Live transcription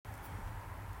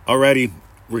Alrighty,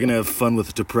 we're going to have fun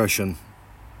with depression.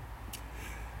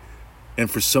 And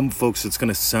for some folks, it's going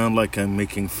to sound like I'm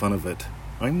making fun of it.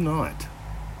 I'm not.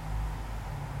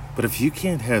 But if you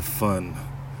can't have fun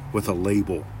with a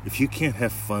label, if you can't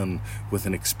have fun with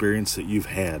an experience that you've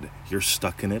had, you're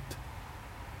stuck in it.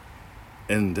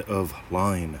 End of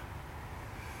line.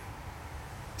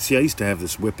 See, I used to have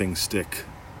this whipping stick.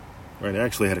 Right, I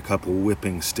actually had a couple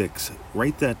whipping sticks.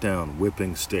 Write that down,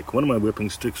 whipping stick. One of my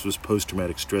whipping sticks was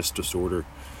post-traumatic stress disorder.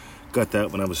 Got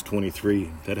that when I was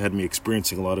 23. That had me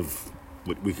experiencing a lot of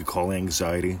what we could call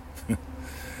anxiety.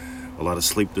 A lot of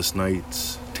sleepless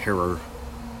nights, terror.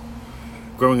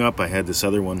 Growing up, I had this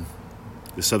other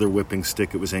whipping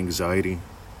stick. It was anxiety.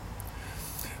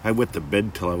 I wet the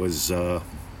bed till I was a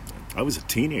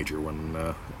teenager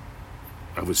when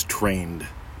I was trained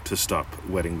to stop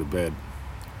wetting the bed.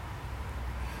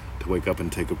 To wake up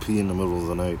and take a pee in the middle of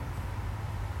the night.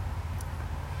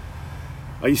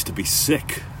 I used to be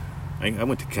sick. I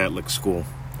went to Catholic school.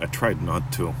 I tried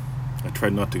not to. I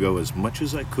tried not to go as much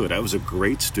as I could. I was a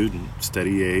great student,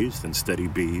 steady A's, then steady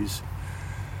B's.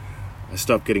 I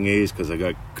stopped getting A's because I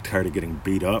got tired of getting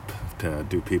beat up to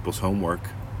do people's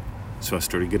homework. So I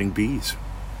started getting B's.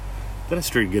 Then I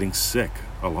started getting sick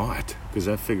a lot because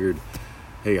I figured,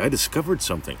 hey, I discovered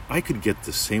something. I could get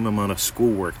the same amount of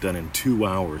schoolwork done in 2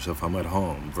 hours if I'm at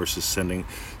home versus sitting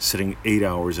 8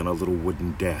 hours in a little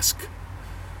wooden desk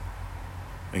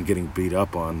and getting beat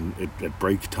up on at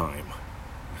break time.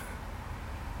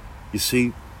 You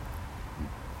see,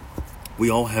 we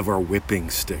all have our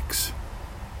whipping sticks.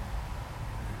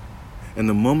 And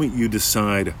the moment you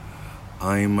decide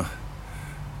I'm,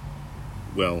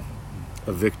 a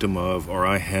victim of, or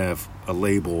I have a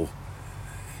label,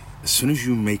 as soon as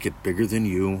you make it bigger than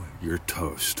you, you're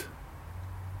toast.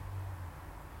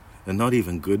 And not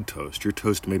even good toast. You're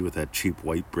toast made with that cheap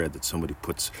white bread that somebody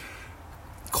puts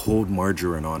cold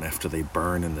margarine on after they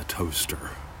burn in the toaster.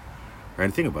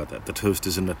 Right? Think about that. The toast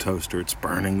is in the toaster. It's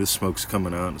burning. The smoke's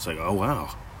coming out. It's like, oh,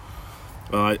 wow.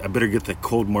 Well, I better get that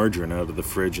cold margarine out of the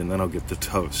fridge and then I'll get the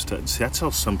toast. That's how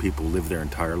some people live their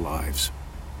entire lives.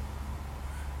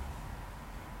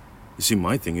 You see,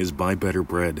 my thing is buy better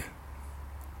bread.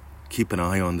 Keep an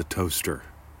eye on the toaster.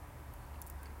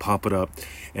 Pop it up.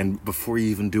 And before you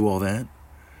even do all that,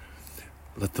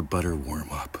 let the butter warm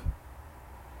up.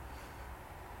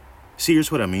 See,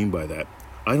 here's what I mean by that.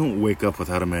 I don't wake up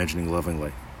without imagining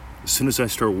lovingly. As soon as I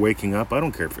start waking up, I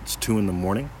don't care if it's 2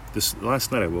 a.m.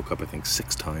 Last night I woke up, I think,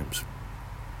 6 times.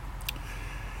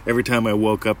 Every time I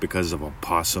woke up because of a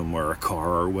possum or a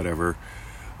car or whatever,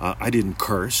 I didn't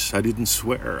curse. I didn't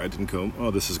swear. I didn't go,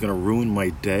 oh, this is going to ruin my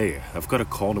day. I've got a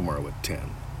call tomorrow at 10.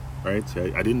 Right?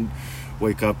 So I didn't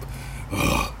wake up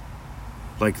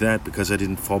like that because I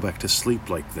didn't fall back to sleep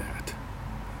like that.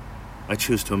 I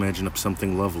chose to imagine up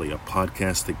something lovely, a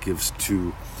podcast that gives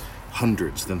to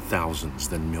hundreds, then thousands,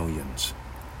 then millions.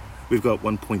 We've got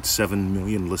 1.7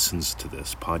 million listens to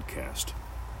this podcast.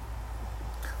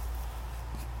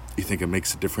 You think it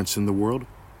makes a difference in the world?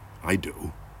 I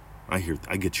do. I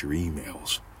get your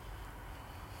emails.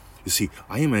 You see,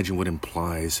 I imagine what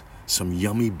implies some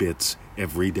yummy bits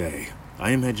every day.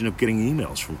 I imagine up getting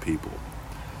emails from people.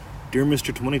 Dear Mr.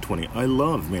 2020, I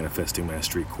love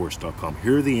ManifestingMasteryCourse.com.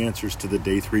 Here are the answers to the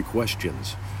day 3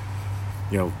 questions.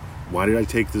 Why did I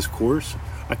take this course?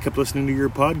 I kept listening to your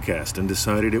podcast and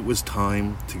decided it was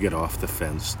time to get off the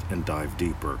fence and dive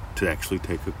deeper, to actually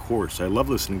take a course. I love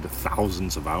listening to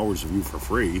thousands of hours of you for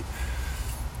free,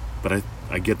 but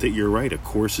I get that you're right. A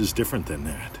course is different than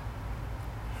that.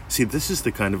 See, this is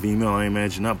the kind of email I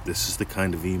imagine up. This is the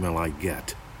kind of email I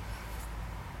get.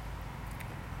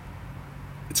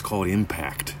 It's called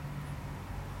impact.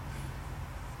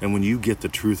 And when you get the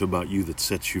truth about you that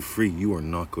sets you free, you are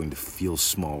not going to feel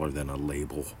smaller than a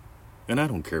label. And I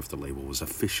don't care if the label was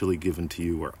officially given to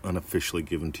you or unofficially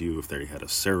given to you, if they had a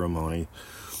ceremony.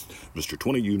 Mr.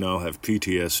 20, you now have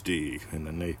PTSD. And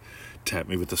then they tap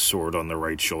me with the sword on the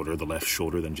right shoulder, the left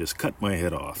shoulder, then just cut my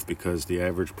head off, because the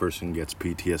average person gets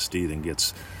PTSD, then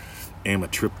gets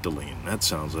amitriptyline. That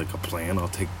sounds like a plan. I'll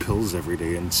take pills every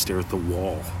day and stare at the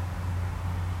wall.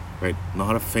 Right?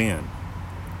 Not a fan.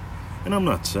 And I'm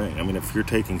not saying, if you're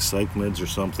taking psych meds or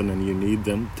something and you need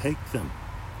them, take them.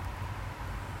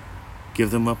 Give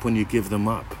them up when you give them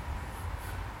up.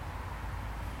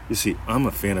 You see, I'm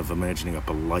a fan of imagining up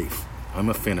a life. I'm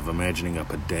a fan of imagining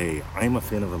up a day. I'm a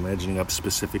fan of imagining up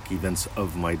specific events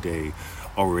of my day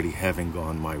already having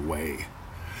gone my way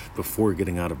before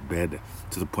getting out of bed,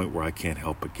 to the point where I can't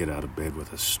help but get out of bed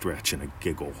with a stretch and a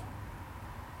giggle.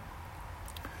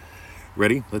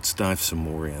 Ready? Let's dive some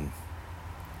more in.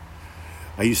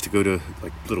 I used to go to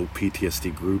like little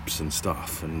PTSD groups and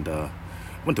stuff, and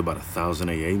went to about 1,000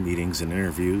 AA meetings and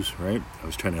interviews, right? I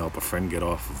was trying to help a friend get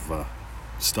off of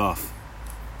stuff.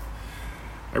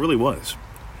 I really was.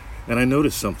 And I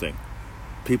noticed something.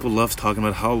 People love talking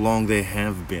about how long they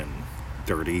have been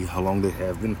dirty, how long they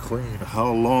have been clean,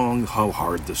 how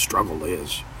hard the struggle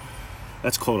is.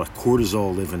 That's called a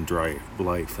cortisol-living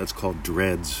life. That's called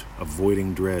dreads,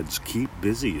 avoiding dreads. Keep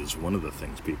busy is one of the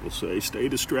things people say. Stay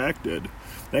distracted.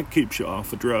 That keeps you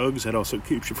off of drugs. That also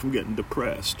keeps you from getting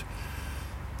depressed.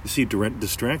 You see,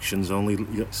 distractions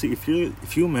only... See, if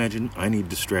you imagine I need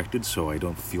distracted so I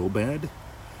don't feel bad,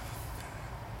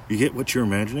 you get what you're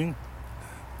imagining?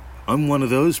 I'm one of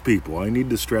those people. I need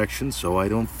distractions so I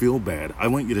don't feel bad. I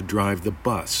want you to drive the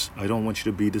bus. I don't want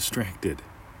you to be distracted.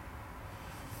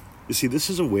 You see, this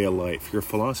is a way of life. Your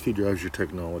philosophy drives your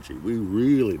technology. We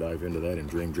really dive into that in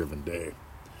Dream Driven Day.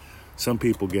 Some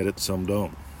people get it, some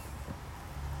don't.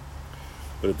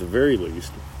 But at the very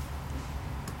least,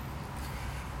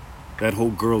 that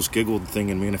whole girls giggled thing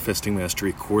in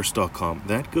ManifestingMasteryCourse.com,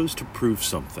 that goes to prove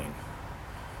something.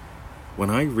 When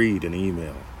I read an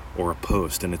email or a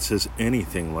post and it says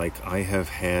anything like I have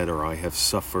had or I have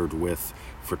suffered with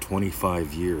for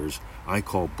 25 years, I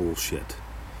call bullshit.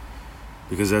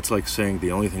 Because that's like saying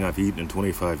the only thing I've eaten in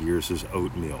 25 years is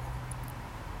oatmeal.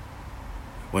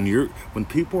 When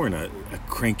people are in a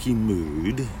cranky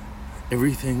mood,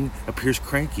 everything appears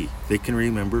cranky. They can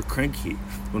remember cranky.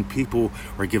 When people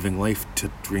are giving life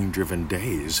to dream-driven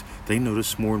days, they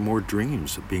notice more and more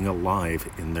dreams of being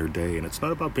alive in their day. And it's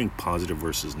not about being positive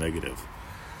versus negative.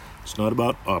 It's not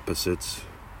about opposites.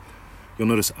 You'll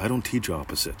notice I don't teach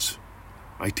opposites.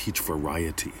 I teach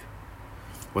variety.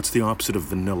 What's the opposite of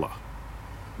vanilla?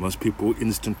 Most people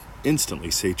instantly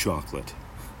say chocolate.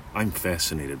 I'm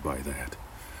fascinated by that.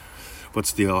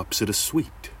 What's the opposite of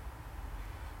sweet?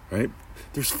 Right?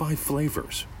 There's 5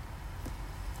 flavors.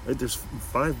 Right? There's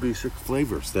 5 basic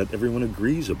flavors that everyone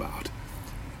agrees about.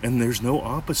 And there's no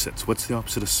opposites. What's the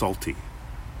opposite of salty?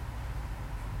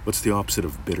 What's the opposite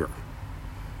of bitter?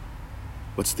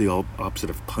 What's the opposite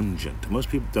of pungent? Most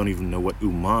people don't even know what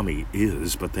umami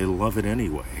is, but they love it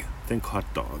anyway. Think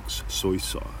hot dogs, soy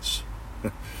sauce,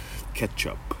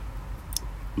 ketchup,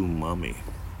 umami.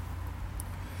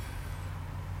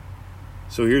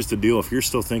 So here's the deal. If you're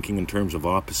still thinking in terms of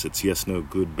opposites, yes, no,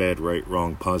 good, bad, right,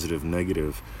 wrong, positive,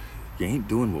 negative, you ain't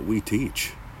doing what we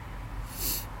teach.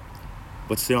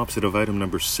 What's the opposite of item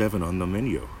number 7 on the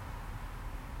menu?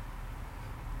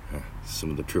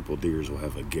 Some of the triple D's will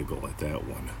have a giggle at that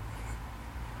one.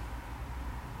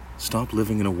 Stop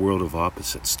living in a world of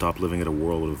opposites. Stop living in a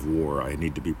world of war. I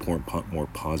need to be more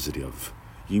positive.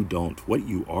 You don't. What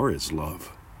you are is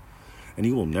love. And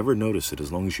you will never notice it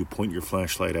as long as you point your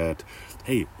flashlight at,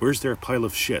 hey, where's there a pile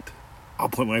of shit? I'll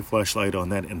point my flashlight on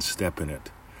that and step in it.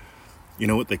 You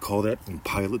know what they call that in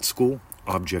pilot school?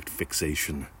 Object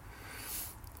fixation.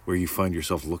 Where you find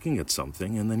yourself looking at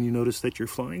something and then you notice that you're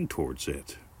flying towards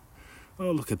it.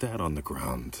 Oh, look at that on the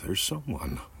ground. There's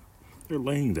someone. They're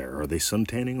laying there. Are they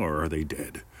suntanning or are they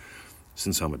dead?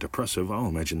 Since I'm a depressive, I'll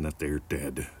imagine that they're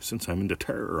dead. Since I'm into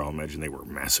terror, I'll imagine they were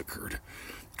massacred,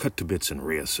 cut to bits and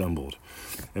reassembled.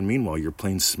 And meanwhile, your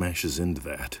plane smashes into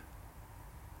that.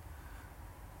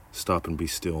 Stop and be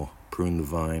still. Prune the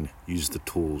vine. Use the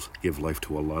tools. Give life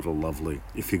to a lot of lovely.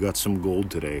 If you got some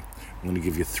gold today, I'm going to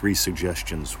give you 3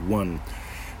 suggestions. 1,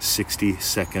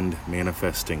 60-second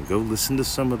manifesting. Go listen to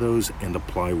some of those and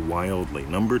apply wildly.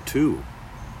 Number 2,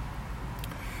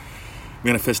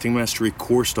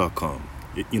 ManifestingMasteryCourse.com.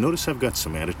 You notice I've got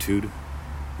some attitude?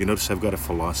 You notice I've got a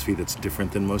philosophy that's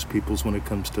different than most people's when it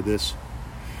comes to this?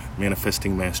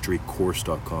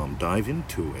 ManifestingMasteryCourse.com. Dive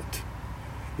into it.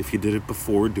 If you did it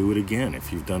before, do it again.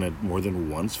 If you've done it more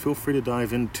than once, feel free to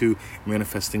dive into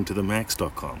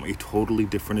ManifestingToTheMax.com. A totally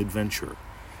different adventure.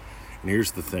 And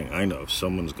here's the thing. I know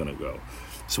someone's going to go.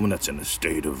 Someone that's in a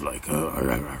state of like,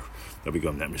 they'll be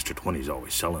going, that Mr. 20's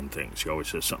always selling things. He always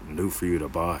has something new for you to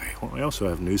buy. Well, I also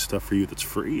have new stuff for you that's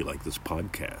free, like this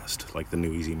podcast, like the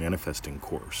new Easy Manifesting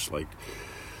course, like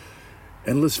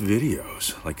endless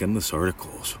videos, like endless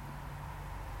articles.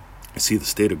 See, the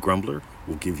state of grumbler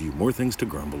will give you more things to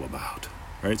grumble about.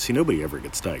 Right? See, nobody ever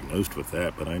gets diagnosed with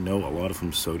that, but I know a lot of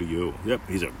them, so do you. Yep,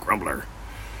 he's a grumbler.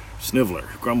 Sniveler,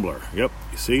 grumbler. Yep,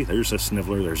 you see, there's a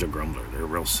sniveler, there's a grumbler. They're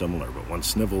real similar, but one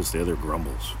snivels, the other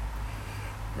grumbles.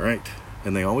 All right,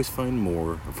 and they always find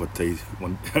more of what they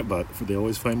want about. They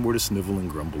always find more to snivel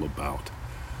and grumble about.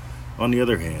 On the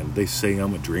other hand, they say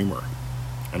I'm a dreamer,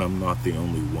 and I'm not the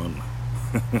only one.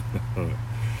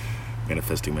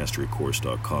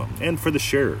 ManifestingMasteryCourse.com. And for the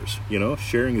sharers,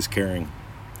 sharing is caring.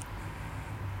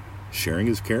 Sharing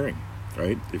is caring.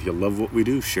 right? If you love what we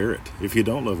do, share it. If you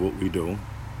don't love what we do,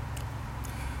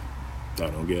 I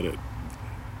don't get it,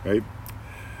 right?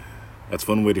 That's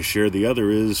one way to share. The other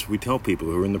is we tell people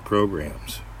who are in the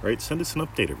programs, right? Send us an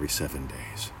update every 7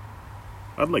 days.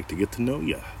 I'd like to get to know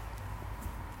you.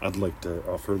 I'd like to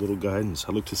offer a little guidance.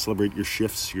 I'd like to celebrate your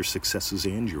shifts, your successes,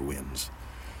 and your wins.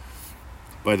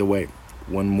 By the way,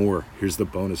 one more. Here's the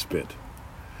bonus bit.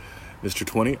 Mr.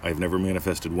 20, I've never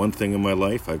manifested one thing in my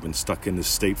life. I've been stuck in this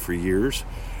state for years.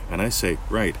 And I say,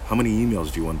 right, how many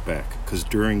emails do you want back? Because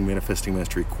during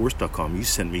ManifestingMasteryCourse.com, you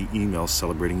sent me emails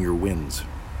celebrating your wins.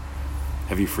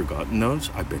 Have you forgotten those?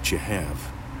 I bet you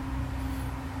have.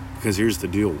 Because here's the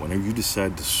deal. Whenever you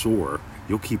decide to soar,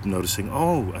 you'll keep noticing,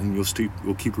 and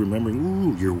you'll keep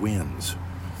remembering, your wins.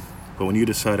 But when you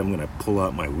decide I'm going to pull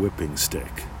out my whipping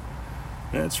stick,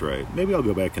 that's right. Maybe I'll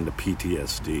go back into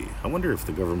PTSD. I wonder if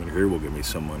the government here will give me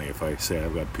some money if I say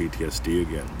I've got PTSD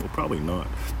again. Well, probably not.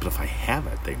 But if I have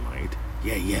it, they might.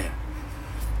 Yeah. You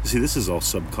see, this is all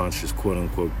subconscious,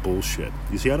 quote-unquote, bullshit.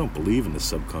 You see, I don't believe in the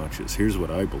subconscious. Here's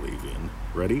what I believe in.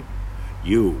 Ready?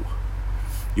 You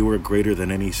are greater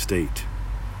than any state.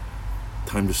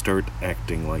 Time to start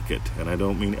acting like it. And I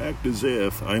don't mean act as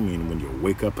if. I mean when you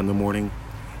wake up in the morning,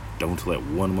 don't let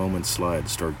one moment slide.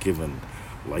 Start giving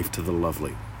life to the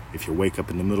lovely. If you wake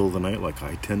up in the middle of the night like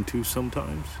I tend to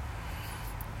sometimes,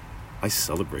 I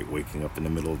celebrate waking up in the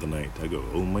middle of the night. I go,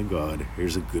 oh my God,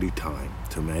 here's a goody time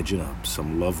to imagine up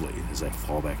some lovely as I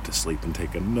fall back to sleep and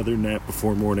take another nap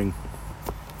before morning.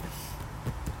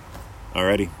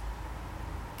 Alrighty.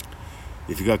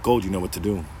 If you got gold, you know what to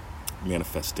do.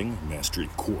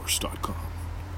 ManifestingMasteryCourse.com